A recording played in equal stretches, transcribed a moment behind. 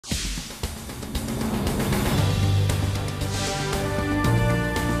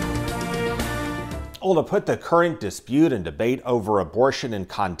Well, to put the current dispute and debate over abortion in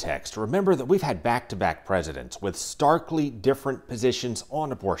context, remember that we've had back-to-back presidents with starkly different positions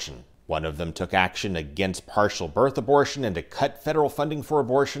on abortion. One of them took action against partial birth abortion and to cut federal funding for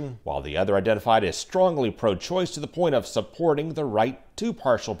abortion, while the other identified as strongly pro-choice to the point of supporting the right to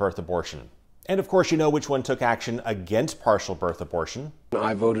partial birth abortion. And of course, you know which one took action against partial birth abortion.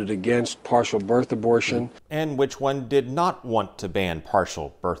 I voted against partial birth abortion. And which one did not want to ban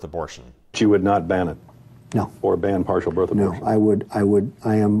partial birth abortion. You would not ban it? No. Or ban partial birth abortion?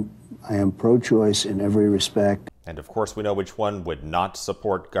 No, I am pro-choice in every respect. And of course, we know which one would not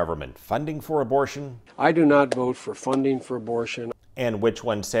support government funding for abortion. I do not vote for funding for abortion. And which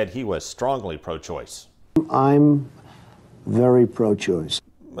one said he was strongly pro-choice. I'm very pro-choice.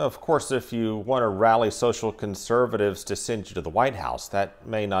 Of course, if you want to rally social conservatives to send you to the White House, that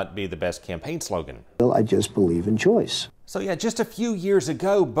may not be the best campaign slogan. Well, I just believe in choice. So yeah, just a few years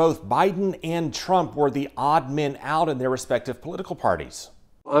ago, both Biden and Trump were the odd men out in their respective political parties.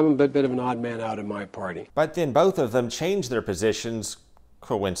 I'm a bit of an odd man out in my party. But then both of them changed their positions,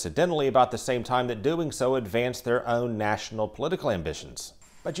 coincidentally, about the same time that doing so advanced their own national political ambitions.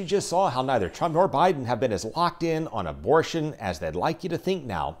 But you just saw how neither Trump nor Biden have been as locked in on abortion as they'd like you to think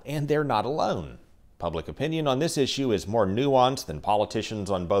now, and they're not alone. Public opinion on this issue is more nuanced than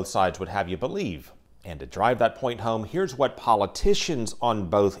politicians on both sides would have you believe. And to drive that point home, here's what politicians on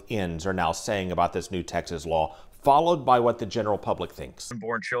both ends are now saying about this new Texas law, followed by what the general public thinks.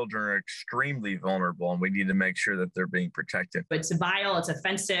 Unborn children are extremely vulnerable, and we need to make sure that they're being protected. It's vile, it's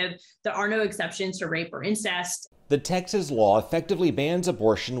offensive. There are no exceptions to rape or incest. The Texas law effectively bans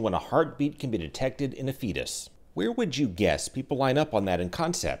abortion when a heartbeat can be detected in a fetus. Where would you guess people line up on that in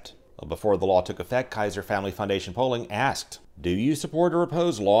concept? Well, before the law took effect, Kaiser Family Foundation polling asked, do you support or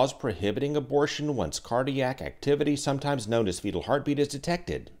oppose laws prohibiting abortion once cardiac activity, sometimes known as fetal heartbeat, is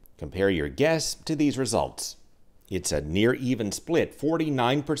detected? Compare your guess to these results. It's a near even split,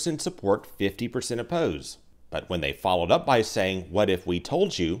 49% support, 50% oppose. But when they followed up by saying, what if we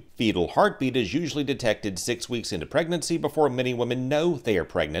told you, fetal heartbeat is usually detected 6 weeks into pregnancy before many women know they are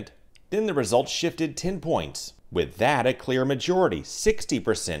pregnant, then the results shifted 10 points. With that, a clear majority,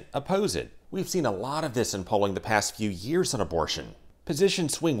 60% oppose it. We've seen a lot of this in polling the past few years on abortion.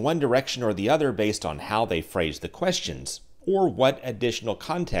 Positions swing one direction or the other based on how they phrase the questions, or what additional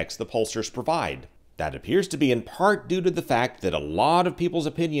context the pollsters provide. That appears to be in part due to the fact that a lot of people's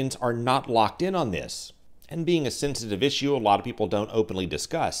opinions are not locked in on this. And being a sensitive issue, a lot of people don't openly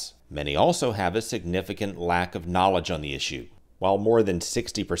discuss. Many also have a significant lack of knowledge on the issue. While more than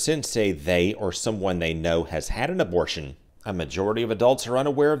 60% say they or someone they know has had an abortion, a majority of adults are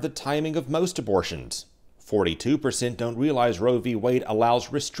unaware of the timing of most abortions. 42% don't realize Roe v. Wade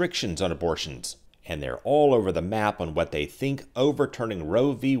allows restrictions on abortions. And they're all over the map on what they think overturning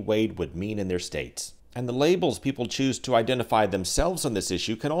Roe v. Wade would mean in their states. And the labels people choose to identify themselves on this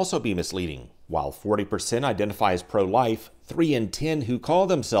issue can also be misleading. While 40% identify as pro-life, 3 in 10 who call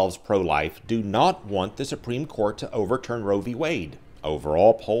themselves pro-life do not want the Supreme Court to overturn Roe v. Wade.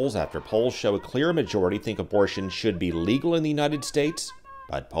 Overall, polls after polls show a clear majority think abortion should be legal in the United States,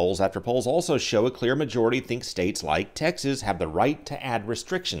 but polls after polls also show a clear majority think states like Texas have the right to add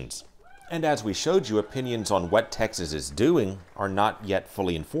restrictions. And as we showed you, opinions on what Texas is doing are not yet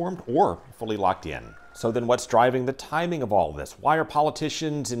fully informed or fully locked in. So then what's driving the timing of all this? Why are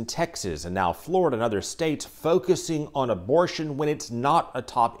politicians in Texas and now Florida and other states focusing on abortion when it's not a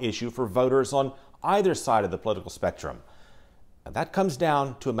top issue for voters on either side of the political spectrum? Now that comes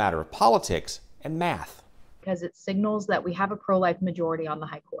down to a matter of politics and math. Because it signals that we have a pro-life majority on the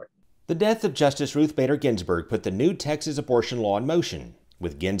high court. The death of Justice Ruth Bader Ginsburg put the new Texas abortion law in motion,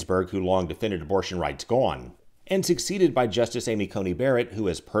 with Ginsburg, who long defended abortion rights, gone, and succeeded by Justice Amy Coney Barrett, who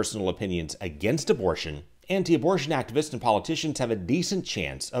has personal opinions against abortion. Anti-abortion activists and politicians have a decent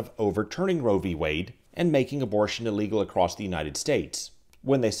chance of overturning Roe v. Wade and making abortion illegal across the United States.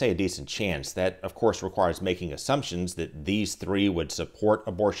 When they say a decent chance, that of course requires making assumptions that these three would support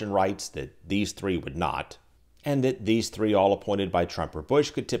abortion rights, that these three would not, and that these three, all appointed by Trump or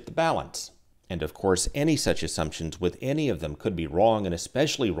Bush, could tip the balance. And of course, any such assumptions with any of them could be wrong, and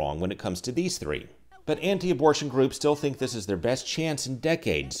especially wrong when it comes to these three. But anti-abortion groups still think this is their best chance in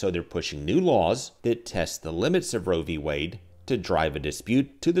decades, so they're pushing new laws that test the limits of Roe v. Wade to drive a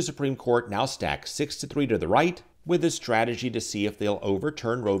dispute to the Supreme Court, now stacked 6-3 to the right, with a strategy to see if they'll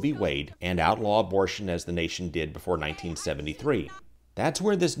overturn Roe v. Wade and outlaw abortion as the nation did before 1973. That's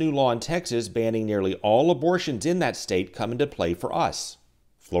where this new law in Texas banning nearly all abortions in that state come into play for us.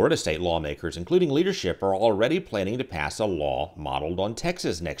 Florida state lawmakers, including leadership, are already planning to pass a law modeled on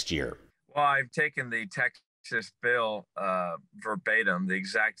Texas next year. Well, I've taken the Texas this bill verbatim, the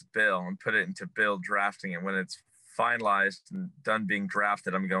exact bill, and put it into bill drafting. And when it's finalized and done being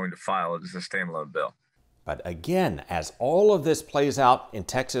drafted, I'm going to file it as a standalone bill. But again, as all of this plays out in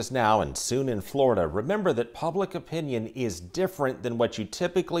Texas now and soon in Florida, remember that public opinion is different than what you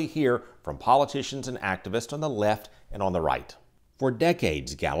typically hear from politicians and activists on the left and on the right. For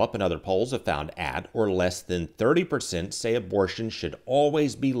decades, Gallup and other polls have found at or less than 30% say abortion should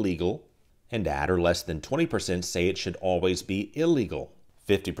always be legal, and at or less than 20% say it should always be illegal.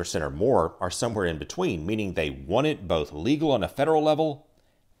 50% or more are somewhere in between, meaning they want it both legal on a federal level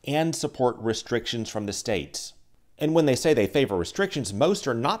and support restrictions from the states. And when they say they favor restrictions, most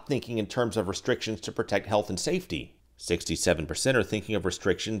are not thinking in terms of restrictions to protect health and safety. 67% are thinking of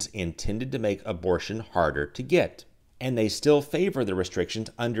restrictions intended to make abortion harder to get. And they still favor the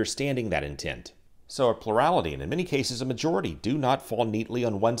restrictions, understanding that intent. So a plurality, and in many cases a majority, do not fall neatly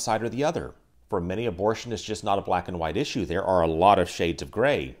on one side or the other. For many, abortion is just not a black and white issue. There are a lot of shades of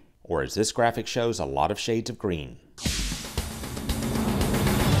gray, or as this graphic shows, a lot of shades of green.